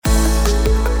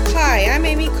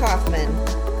Kaufman.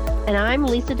 And I'm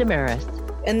Lisa Damaris.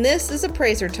 And this is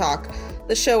Appraiser Talk,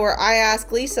 the show where I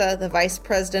ask Lisa, the Vice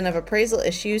President of Appraisal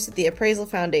Issues at the Appraisal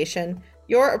Foundation,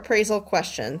 your appraisal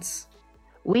questions.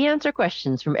 We answer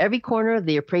questions from every corner of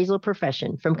the appraisal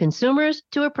profession, from consumers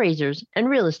to appraisers and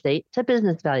real estate to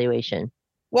business valuation.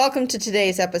 Welcome to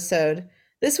today's episode.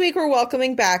 This week we're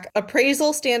welcoming back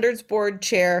Appraisal Standards Board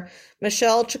Chair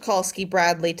Michelle Czekalski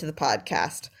Bradley to the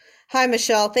podcast. Hi,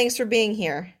 Michelle. Thanks for being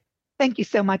here. Thank you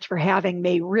so much for having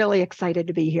me. Really excited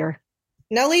to be here.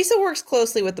 Now, Lisa works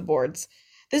closely with the boards.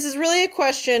 This is really a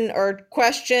question or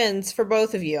questions for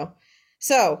both of you.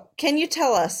 So, can you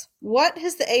tell us, what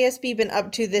has the ASB been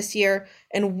up to this year,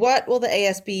 and what will the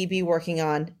ASB be working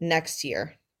on next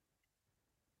year?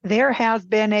 There has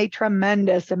been a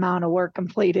tremendous amount of work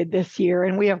completed this year,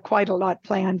 and we have quite a lot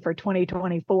planned for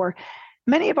 2024.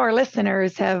 Many of our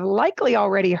listeners have likely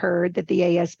already heard that the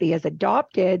ASB has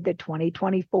adopted the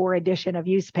 2024 edition of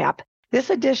USPAP.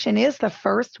 This edition is the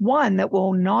first one that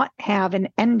will not have an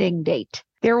ending date.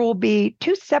 There will be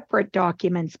two separate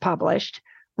documents published.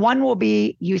 One will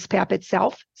be USPAP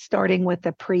itself, starting with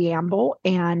the preamble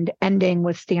and ending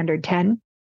with Standard 10.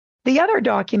 The other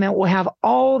document will have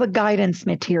all the guidance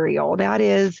material, that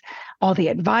is, all the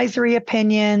advisory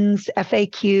opinions,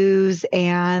 FAQs,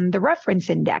 and the reference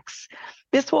index.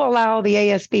 This will allow the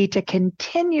ASB to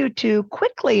continue to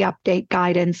quickly update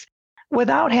guidance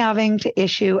without having to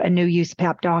issue a new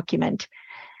USPAP document.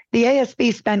 The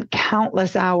ASB spent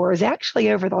countless hours, actually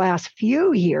over the last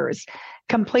few years,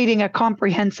 completing a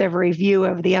comprehensive review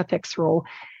of the ethics rule.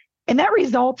 And that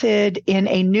resulted in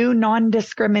a new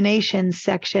non-discrimination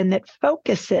section that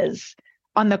focuses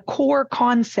on the core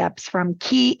concepts from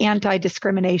key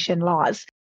anti-discrimination laws.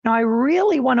 Now, I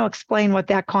really want to explain what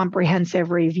that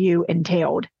comprehensive review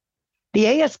entailed. The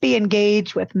ASB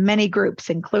engaged with many groups,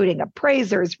 including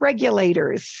appraisers,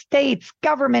 regulators, states,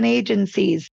 government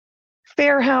agencies,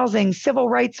 fair housing, civil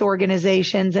rights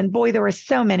organizations, and boy, there were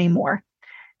so many more.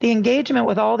 The engagement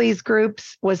with all these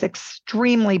groups was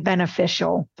extremely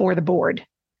beneficial for the board.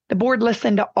 The board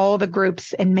listened to all the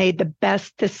groups and made the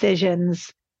best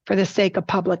decisions for the sake of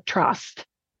public trust.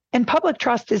 And public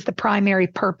trust is the primary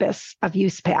purpose of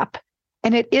USPAP,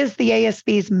 and it is the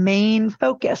ASB's main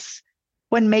focus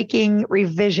when making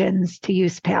revisions to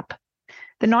USPAP.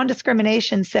 The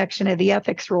non-discrimination section of the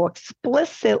ethics rule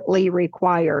explicitly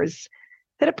requires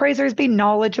that appraisers be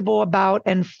knowledgeable about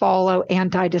and follow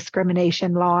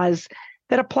anti-discrimination laws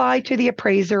that apply to the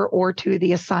appraiser or to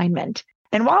the assignment.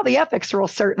 And while the ethics rule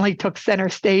certainly took center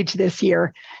stage this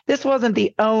year, this wasn't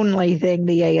the only thing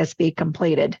the ASB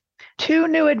completed. Two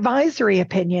new advisory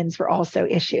opinions were also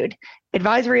issued.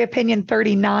 Advisory Opinion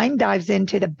 39 dives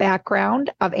into the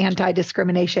background of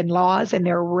anti-discrimination laws and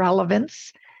their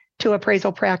relevance to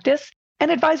appraisal practice. And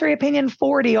Advisory Opinion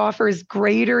 40 offers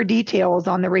greater details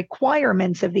on the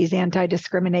requirements of these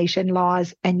anti-discrimination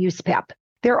laws and USPAP.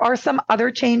 There are some other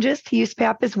changes to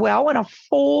USPAP as well, and a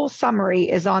full summary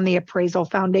is on the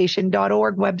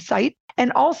appraisalfoundation.org website.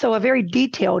 And also a very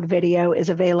detailed video is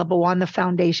available on the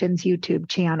Foundation's YouTube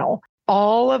channel.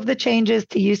 All of the changes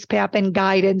to USPAP and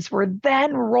guidance were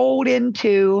then rolled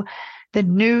into the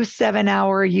new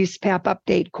 7-hour USPAP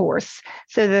update course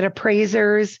so that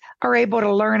appraisers are able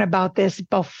to learn about this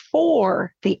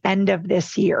before the end of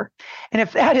this year. And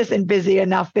if that isn't busy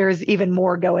enough, there's even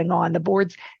more going on. The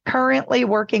board's currently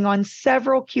working on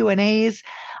several Q&As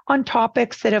on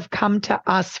topics that have come to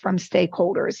us from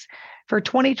stakeholders. For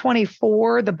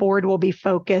 2024, the board will be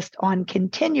focused on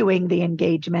continuing the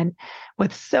engagement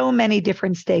with so many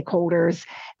different stakeholders,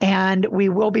 and we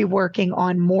will be working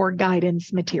on more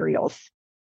guidance materials.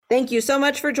 Thank you so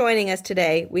much for joining us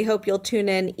today. We hope you'll tune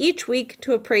in each week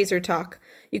to Appraiser Talk.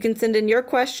 You can send in your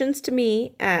questions to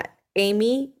me at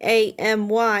Amy,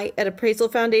 A-M-Y, at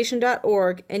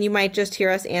appraisalfoundation.org, and you might just hear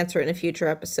us answer it in a future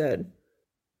episode.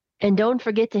 And don't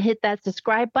forget to hit that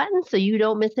subscribe button so you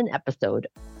don't miss an episode.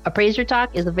 Appraiser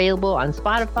Talk is available on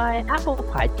Spotify, Apple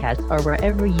Podcasts, or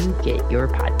wherever you get your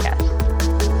podcasts.